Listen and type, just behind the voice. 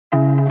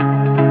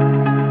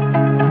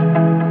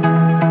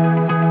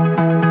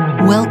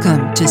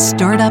to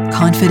Startup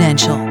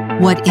Confidential,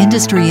 what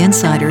industry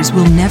insiders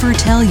will never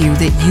tell you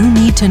that you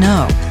need to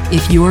know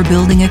if you're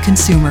building a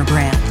consumer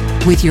brand.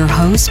 With your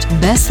host,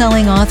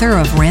 best-selling author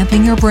of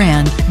Ramping Your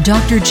Brand,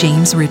 Dr.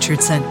 James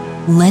Richardson.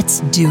 Let's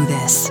do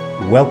this.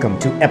 Welcome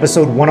to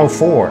episode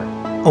 104,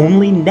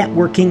 Only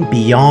Networking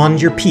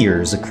Beyond Your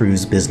Peers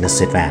Accrues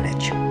Business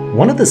Advantage.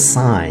 One of the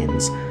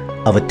signs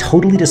of a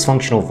totally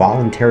dysfunctional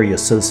voluntary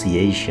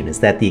association is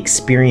that the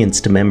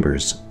experienced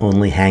members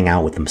only hang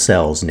out with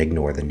themselves and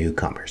ignore the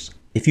newcomers.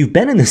 If you've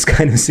been in this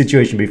kind of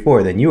situation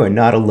before, then you are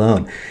not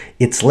alone.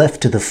 It's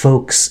left to the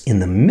folks in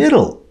the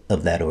middle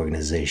of that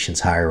organization's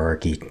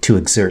hierarchy to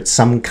exert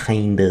some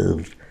kind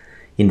of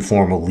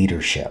informal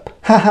leadership.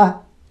 Haha,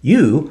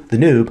 you, the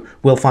noob,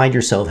 will find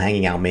yourself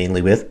hanging out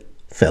mainly with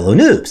fellow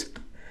noobs,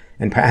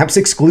 and perhaps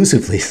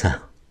exclusively so.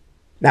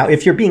 Now,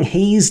 if you're being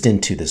hazed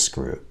into this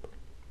group,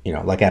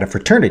 like at a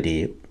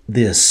fraternity,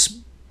 this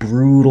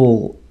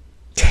brutal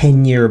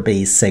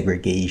tenure-based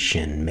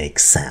segregation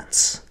makes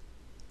sense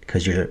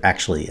because you're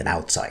actually an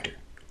outsider.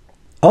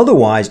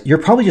 Otherwise, you're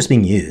probably just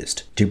being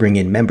used to bring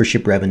in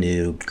membership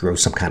revenue, grow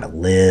some kind of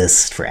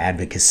list for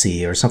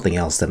advocacy, or something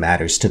else that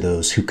matters to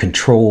those who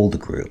control the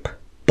group,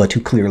 but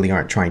who clearly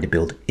aren't trying to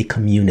build a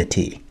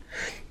community.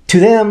 To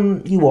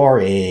them, you are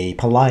a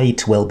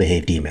polite,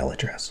 well-behaved email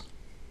address.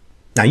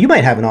 Now, you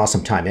might have an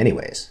awesome time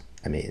anyways.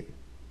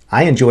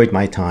 I enjoyed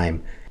my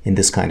time in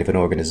this kind of an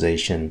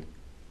organization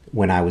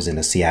when I was in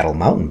a Seattle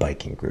mountain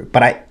biking group,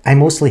 but I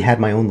mostly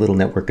had my own little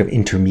network of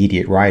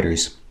intermediate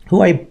riders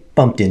who I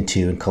bumped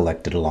into and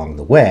collected along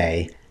the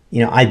way.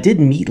 I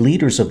did meet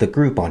leaders of the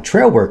group on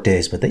trail work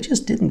days, but they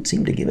just didn't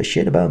seem to give a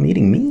shit about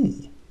meeting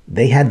me.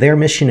 They had their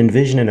mission and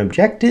vision and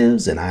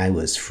objectives, and I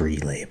was free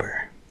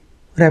labor.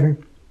 Whatever.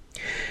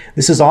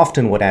 This is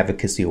often what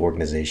advocacy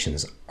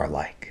organizations are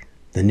like.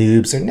 The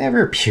noobs are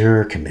never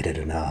pure committed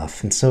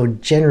enough, and so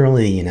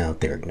generally,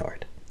 they're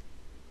ignored.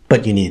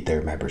 But you need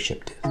their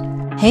membership dues.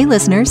 Hey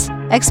listeners,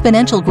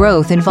 exponential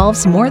growth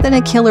involves more than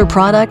a killer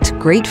product,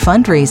 great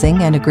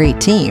fundraising, and a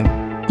great team.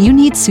 You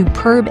need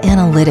superb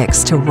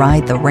analytics to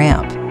ride the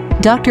ramp.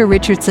 Dr.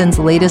 Richardson's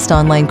latest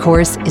online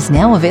course is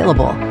now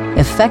available,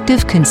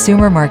 Effective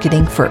Consumer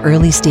Marketing for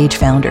Early Stage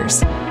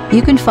Founders.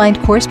 You can find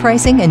course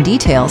pricing and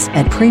details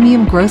at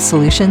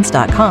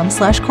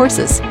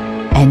premiumgrowthsolutions.com/courses.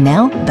 And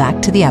now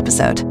back to the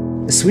episode.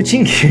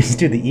 Switching gears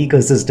to the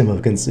ecosystem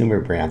of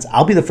consumer brands,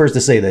 I'll be the first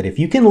to say that if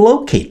you can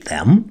locate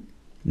them,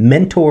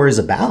 mentors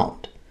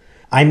abound.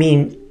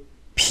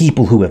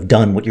 People who have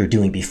done what you're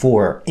doing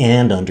before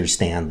and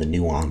understand the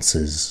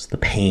nuances, the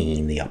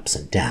pain, the ups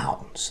and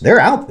downs. They're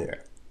out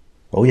there.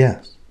 Oh,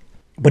 yes.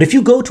 But if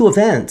you go to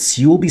events,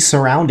 you will be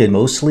surrounded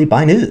mostly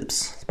by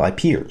noobs, by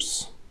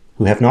peers,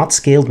 who have not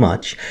scaled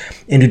much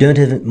and who don't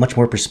have much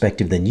more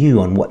perspective than you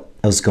on what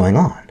is going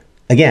on.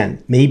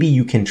 Again, maybe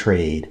you can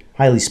trade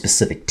highly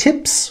specific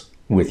tips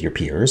with your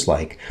peers,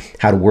 like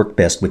how to work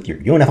best with your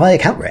UNFI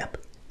account rep,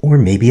 or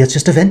maybe it's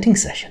just a venting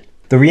session.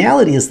 The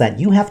reality is that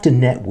you have to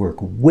network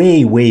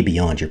way, way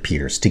beyond your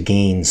peers to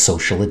gain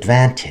social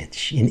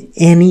advantage in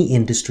any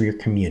industry or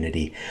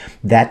community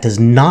that does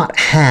not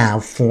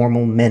have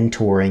formal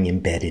mentoring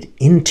embedded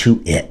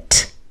into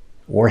it,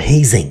 or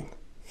hazing.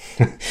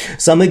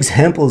 Some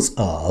examples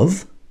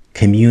of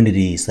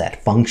communities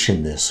that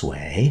function this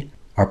way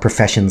are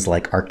professions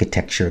like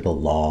architecture, the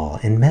law,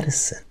 and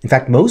medicine. In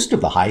fact, most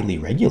of the highly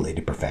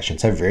regulated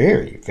professions have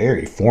very,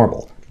 very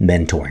formal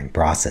mentoring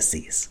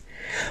processes.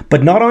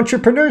 But not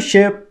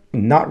entrepreneurship,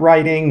 not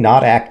writing,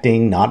 not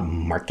acting, not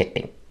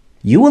marketing.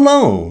 You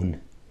alone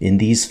in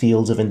these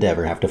fields of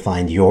endeavor have to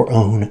find your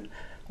own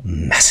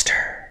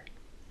master.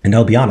 And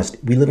I'll be honest,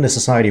 we live in a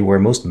society where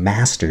most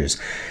masters,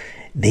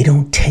 they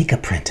don't take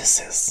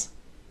apprentices.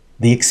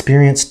 The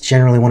experienced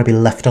generally want to be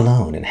left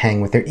alone and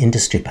hang with their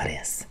industry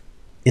buddies.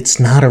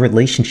 It's not a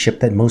relationship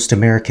that most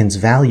Americans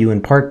value,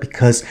 in part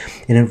because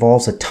it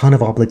involves a ton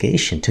of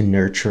obligation to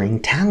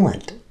nurturing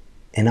talent.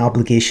 An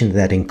obligation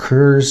that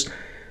incurs,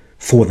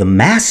 for the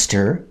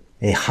master,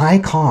 a high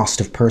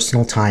cost of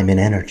personal time and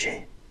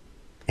energy.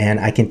 And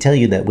I can tell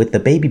you that with the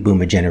baby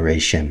boomer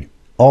generation,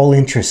 all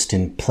interest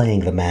in playing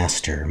the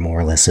master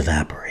more or less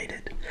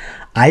evaporated.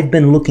 I've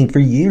been looking for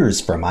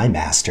years for my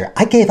master.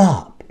 I gave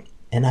up,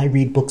 and I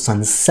read books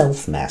on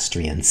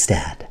self-mastery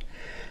instead.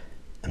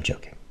 I'm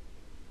joking.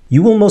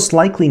 You will most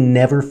likely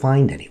never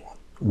find anyone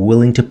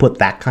willing to put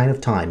that kind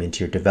of time into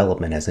your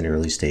development as an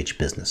early-stage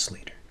business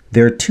leader.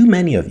 There are too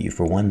many of you,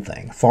 for one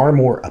thing, far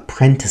more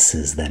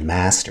apprentices than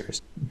masters,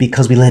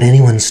 because we let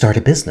anyone start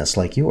a business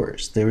like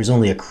yours. There is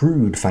only a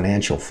crude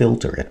financial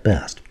filter at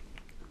best.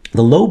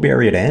 The low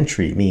barrier to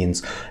entry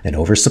means an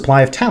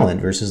oversupply of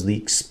talent versus the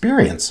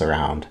experience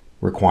around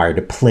required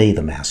to play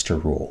the master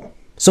role.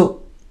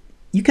 So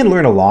you can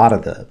learn a lot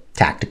of the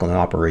tactical and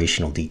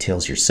operational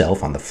details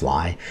yourself on the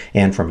fly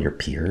and from your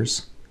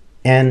peers.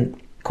 And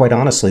quite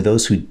honestly,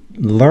 those who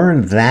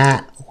learn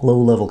that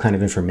low-level kind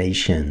of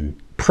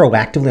information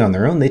proactively on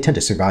their own, they tend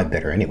to survive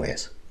better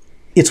anyways.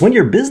 It's when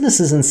your business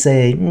is in,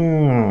 say,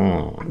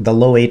 the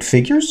low 8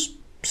 figures,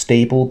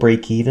 stable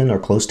break even or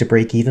close to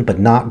break even, but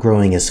not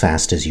growing as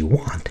fast as you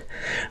want,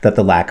 that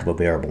the lack of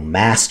available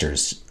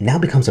masters now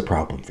becomes a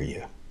problem for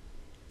you.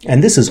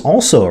 And this is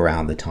also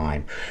around the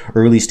time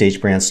early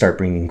stage brands start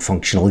bringing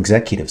functional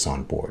executives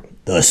on board,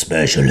 the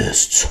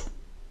specialists.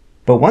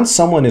 But once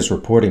someone is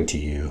reporting to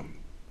you,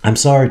 I'm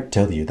sorry to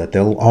tell you that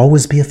there'll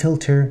always be a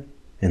filter,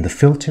 and the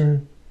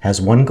filter has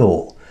one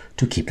goal: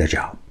 to keep their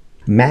job.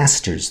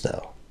 Masters,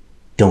 though,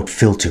 don't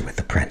filter with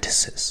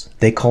apprentices.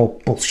 They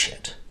call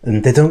bullshit,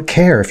 and they don't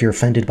care if you're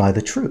offended by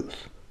the truth.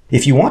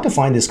 If you want to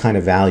find this kind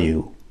of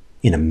value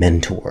in a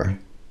mentor,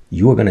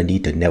 you are going to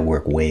need to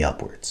network way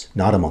upwards,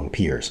 not among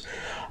peers,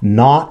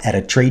 not at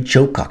a trade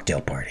show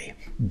cocktail party.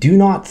 Do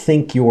not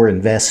think your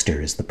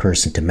investor is the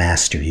person to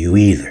master you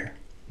either.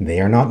 They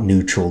are not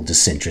neutral,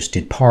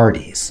 disinterested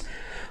parties.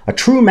 A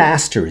true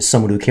master is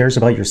someone who cares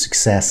about your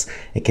success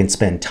and can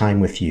spend time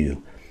with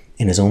you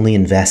and is only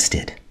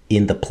invested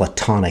in the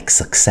platonic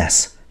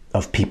success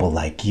of people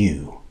like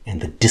you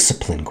and the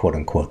discipline, quote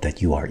unquote,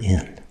 that you are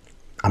in.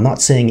 I'm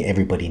not saying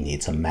everybody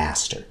needs a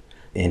master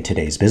in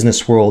today's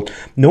business world,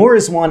 nor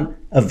is one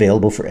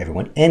available for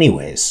everyone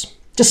anyways.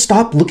 Just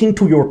stop looking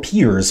to your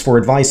peers for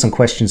advice on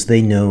questions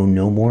they know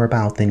no more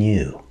about than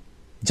you.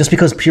 Just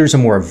because peers are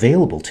more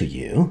available to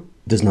you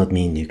does not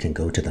mean you can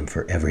go to them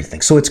for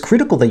everything. So it's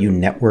critical that you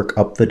network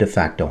up the de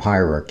facto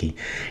hierarchy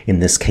in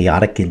this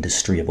chaotic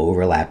industry of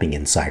overlapping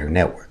insider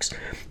networks.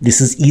 This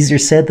is easier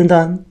said than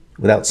done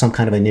without some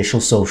kind of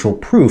initial social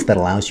proof that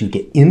allows you to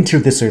get into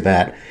this or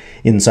that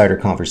insider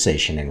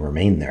conversation and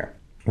remain there.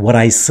 What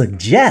I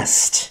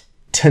suggest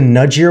to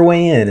nudge your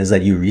way in is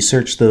that you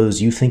research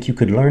those you think you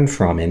could learn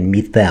from and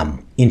meet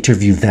them,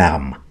 interview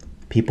them.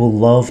 People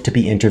love to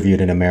be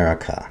interviewed in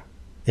America,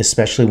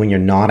 especially when you're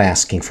not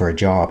asking for a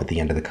job at the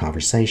end of the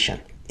conversation.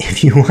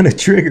 If you want to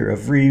trigger a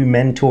free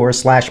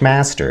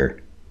mentor/master,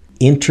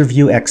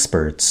 interview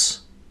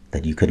experts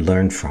that you could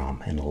learn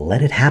from and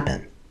let it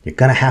happen. You're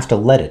going to have to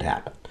let it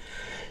happen.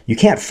 You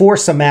can't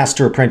force a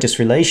master-apprentice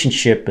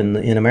relationship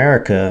in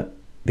America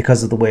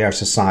because of the way our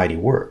society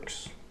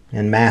works.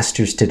 And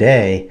masters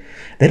today,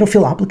 they don't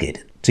feel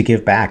obligated to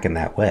give back in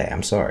that way.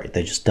 I'm sorry,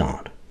 they just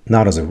don't.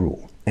 Not as a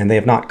rule. And they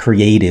have not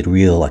created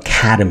real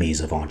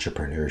academies of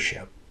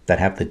entrepreneurship that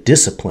have the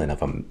discipline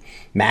of a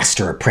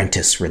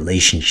master-apprentice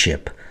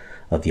relationship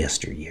of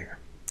yesteryear.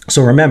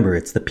 So remember,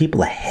 it's the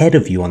people ahead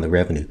of you on the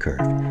revenue curve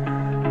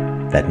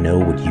that know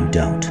what you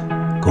don't.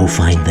 Go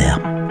find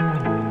them.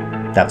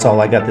 That's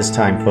all I got this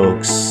time,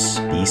 folks.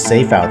 Be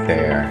safe out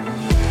there.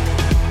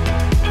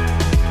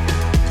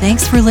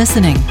 Thanks for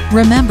listening.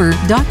 Remember,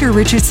 Dr.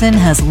 Richardson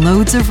has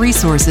loads of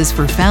resources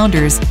for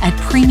founders at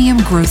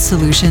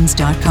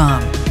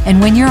premiumgrowthsolutions.com. And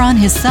when you're on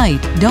his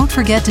site, don't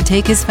forget to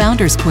take his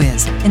founders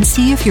quiz and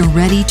see if you're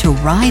ready to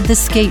ride the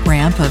skate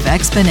ramp of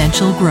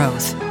exponential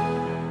growth.